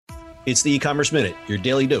It's the E-Commerce Minute, your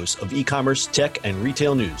daily dose of e-commerce, tech, and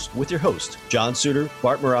retail news with your host, John Suter,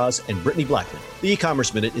 Bart Mroz, and Brittany Blackman. The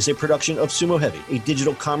E-Commerce Minute is a production of Sumo Heavy, a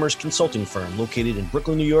digital commerce consulting firm located in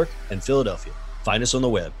Brooklyn, New York, and Philadelphia. Find us on the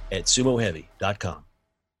web at sumoheavy.com.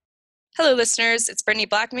 Hello, listeners. It's Brittany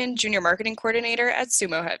Blackman, Junior Marketing Coordinator at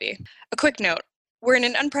Sumo Heavy. A quick note. We're in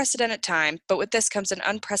an unprecedented time, but with this comes an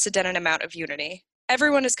unprecedented amount of unity.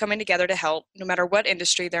 Everyone is coming together to help, no matter what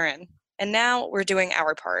industry they're in. And now we're doing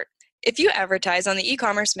our part. If you advertise on the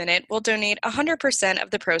E-Commerce Minute, we'll donate 100% of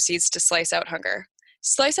the proceeds to Slice Out Hunger.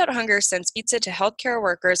 Slice Out Hunger sends pizza to healthcare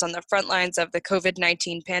workers on the front lines of the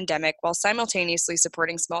COVID-19 pandemic while simultaneously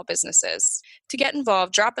supporting small businesses. To get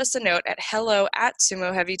involved, drop us a note at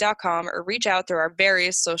hello@sumoheavy.com or reach out through our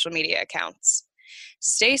various social media accounts.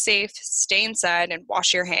 Stay safe, stay inside, and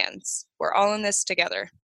wash your hands. We're all in this together.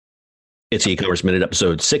 It's E-Commerce Minute,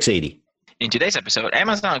 episode 680. In today's episode,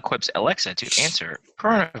 Amazon equips Alexa to answer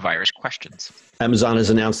coronavirus questions. Amazon has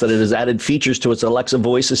announced that it has added features to its Alexa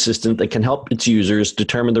voice assistant that can help its users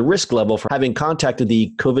determine the risk level for having contacted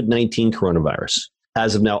the COVID-19 coronavirus.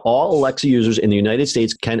 As of now, all Alexa users in the United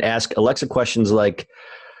States can ask Alexa questions like,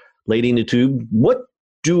 Lady in the Tube, what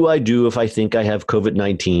do I do if I think I have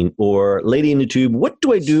COVID-19? Or, Lady in the Tube, what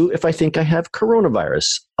do I do if I think I have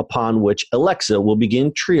coronavirus? Upon which Alexa will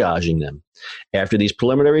begin triaging them. After these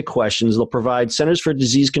preliminary questions, they'll provide Centers for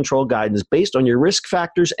Disease Control guidance based on your risk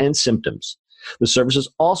factors and symptoms. The service is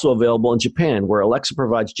also available in Japan, where Alexa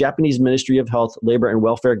provides Japanese Ministry of Health, Labor, and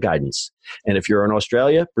Welfare guidance. And if you're in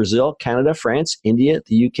Australia, Brazil, Canada, France, India,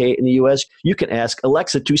 the UK, and the US, you can ask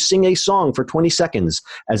Alexa to sing a song for 20 seconds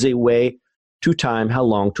as a way to time how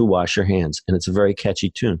long to wash your hands. And it's a very catchy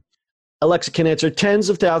tune. Alexa can answer tens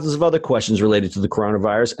of thousands of other questions related to the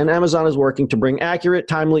coronavirus, and Amazon is working to bring accurate,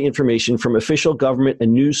 timely information from official government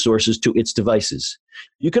and news sources to its devices.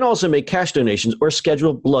 You can also make cash donations or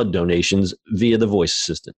schedule blood donations via the voice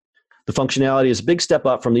assistant. The functionality is a big step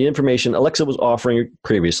up from the information Alexa was offering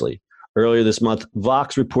previously. Earlier this month,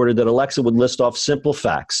 Vox reported that Alexa would list off simple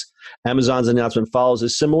facts. Amazon's announcement follows a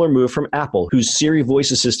similar move from Apple, whose Siri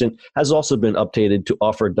voice assistant has also been updated to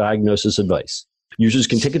offer diagnosis advice. Users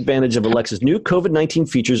can take advantage of Alexa's new COVID-19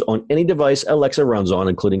 features on any device Alexa runs on,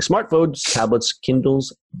 including smartphones, tablets,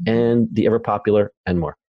 Kindles, and the ever-popular and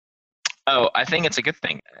more. Oh, I think it's a good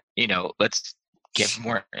thing. Let's give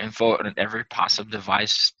more info on every possible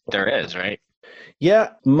device there is, right? Yeah,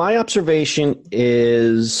 my observation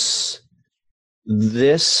is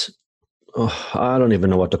this, I don't even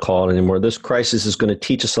know what to call it anymore. This crisis is going to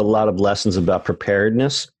teach us a lot of lessons about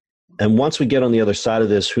preparedness. And once we get on the other side of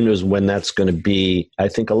this, who knows when that's going to be. I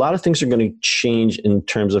think a lot of things are going to change in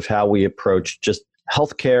terms of how we approach just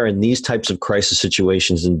healthcare and these types of crisis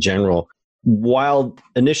situations in general. While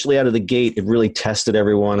initially out of the gate, it really tested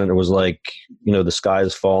everyone and it was like, the sky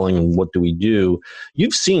is falling and what do we do?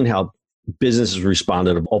 You've seen how businesses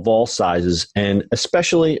responded of all sizes. And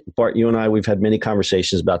especially, Bart, you and I, we've had many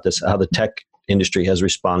conversations about this, how the tech industry has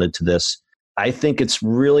responded to this. I think it's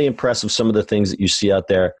really impressive, some of the things that you see out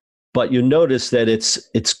there. But you notice that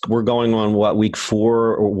we're going on week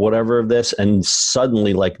 4 or whatever of this, and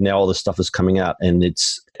suddenly now all this stuff is coming out. And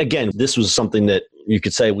this was something that you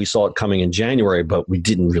could say we saw it coming in January, but we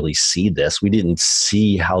didn't really see this. We didn't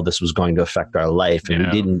see how this was going to affect our life.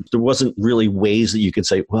 And there wasn't really ways that you could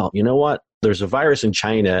say, well, you know what? There's a virus in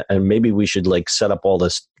China and maybe we should set up all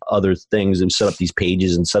this other things and set up these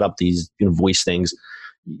pages and set up these voice things.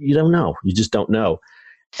 You don't know. You just don't know.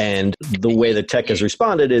 And the way that tech has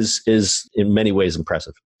responded is in many ways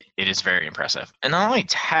impressive. It is very impressive. And not only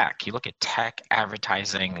tech, you look at tech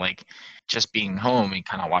advertising, just being home and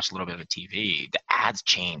kind of watch a little bit of TV, the ads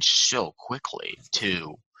change so quickly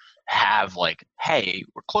to have hey,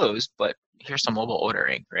 we're closed, but here's some mobile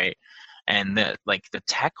ordering, right? And the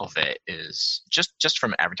tech of it is just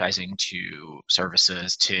from advertising to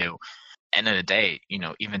services to end of the day,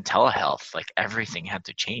 even telehealth, everything had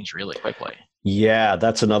to change really quickly. Yeah,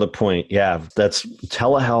 that's another point. Yeah,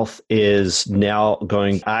 telehealth is now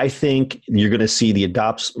going, I think you're going to see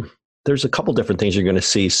there's a couple different things you're going to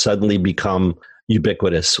see suddenly become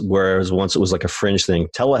ubiquitous, whereas once it was a fringe thing.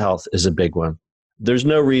 Telehealth is a big one. There's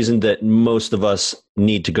no reason that most of us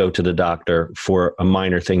need to go to the doctor for a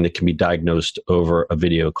minor thing that can be diagnosed over a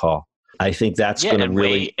video call. I think that's going to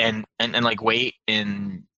really... wait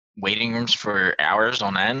in waiting rooms for hours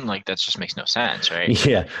on end, that just makes no sense, right?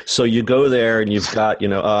 Yeah. So you go there and you've got,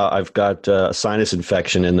 I've got a sinus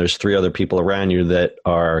infection and there's 3 other people around you that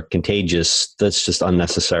are contagious. That's just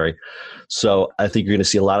unnecessary. So I think you're going to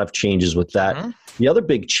see a lot of changes with that. Mm-hmm. The other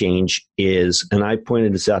big change is, and I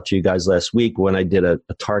pointed this out to you guys last week when I did a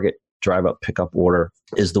Target drive-up pickup order,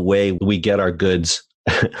 is the way we get our goods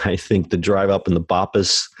I think the drive up in the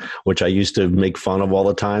Bappas, which I used to make fun of all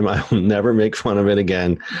the time, I will never make fun of it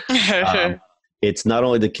again. It's not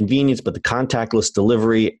only the convenience, but the contactless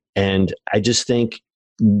delivery. And I just think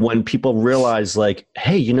when people realize like,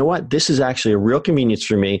 hey, you know what? This is actually a real convenience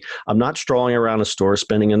for me. I'm not strolling around a store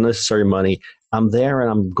spending unnecessary money. I'm there and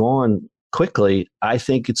I'm gone quickly. I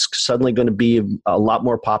think it's suddenly going to be a lot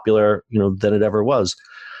more popular, than it ever was.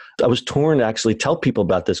 I was torn to actually tell people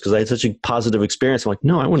about this because I had such a positive experience. I'm like,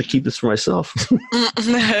 no, I want to keep this for myself.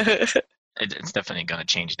 It's definitely going to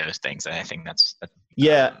change those things. And I think that's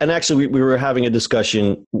yeah. And actually, we were having a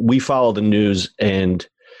discussion. We follow the news, and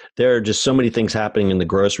there are just so many things happening in the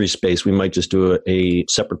grocery space. We might just do a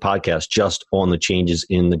separate podcast just on the changes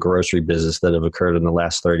in the grocery business that have occurred in the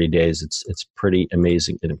last 30 days. It's pretty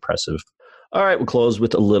amazing and impressive. All right, we'll close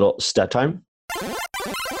with a little stat time.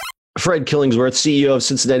 Fred Killingsworth, CEO of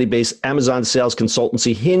Cincinnati-based Amazon sales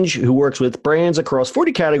consultancy Hinge, who works with brands across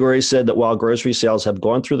 40 categories, said that while grocery sales have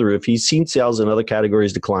gone through the roof, he's seen sales in other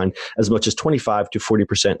categories decline as much as 25 to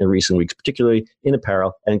 40% in recent weeks, particularly in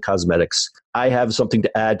apparel and cosmetics. I have something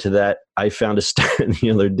to add to that. I found a stat the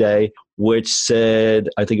other day which said,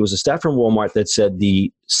 I think it was a stat from Walmart that said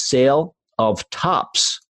the sale of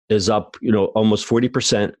tops is up, almost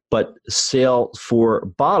 40%, but sale for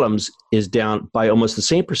bottoms is down by almost the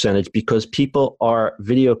same percentage because people are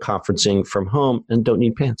video conferencing from home and don't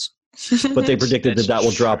need pants. But they predicted that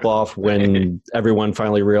will drop off when everyone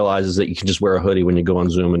finally realizes that you can just wear a hoodie when you go on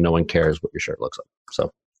Zoom and no one cares what your shirt looks like.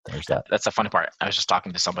 So there's that. That's the funny part. I was just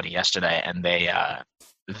talking to somebody yesterday, and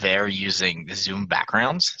they're using the Zoom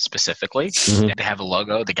backgrounds specifically. Mm-hmm. They have a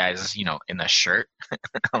logo. The guy's, in a shirt.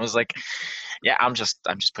 I was like, yeah, I'm just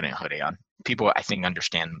putting a hoodie on. People, I think,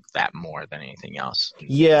 understand that more than anything else.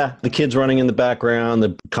 Yeah, the kids running in the background,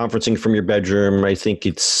 the conferencing from your bedroom. I think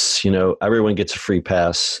it's, everyone gets a free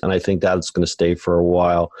pass, and I think that's going to stay for a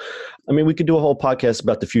while. I mean, we could do a whole podcast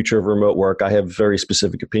about the future of remote work. I have very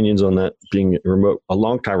specific opinions on that, being a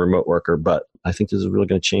long-time remote worker, but I think this is really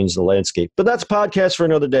going to change the landscape. But that's a podcast for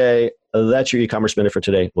another day. That's your e-commerce minute for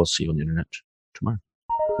today. We'll see you on the internet tomorrow.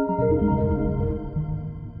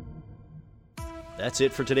 That's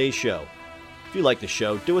it for today's show. If you like the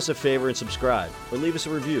show, do us a favor and subscribe or leave us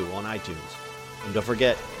a review on iTunes. And don't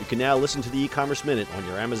forget, you can now listen to the e-commerce minute on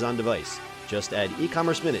your Amazon device. Just add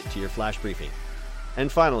e-commerce minute to your flash briefing.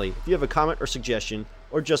 And finally, if you have a comment or suggestion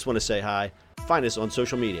or just want to say hi, find us on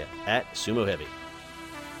social media @SumoHeavy.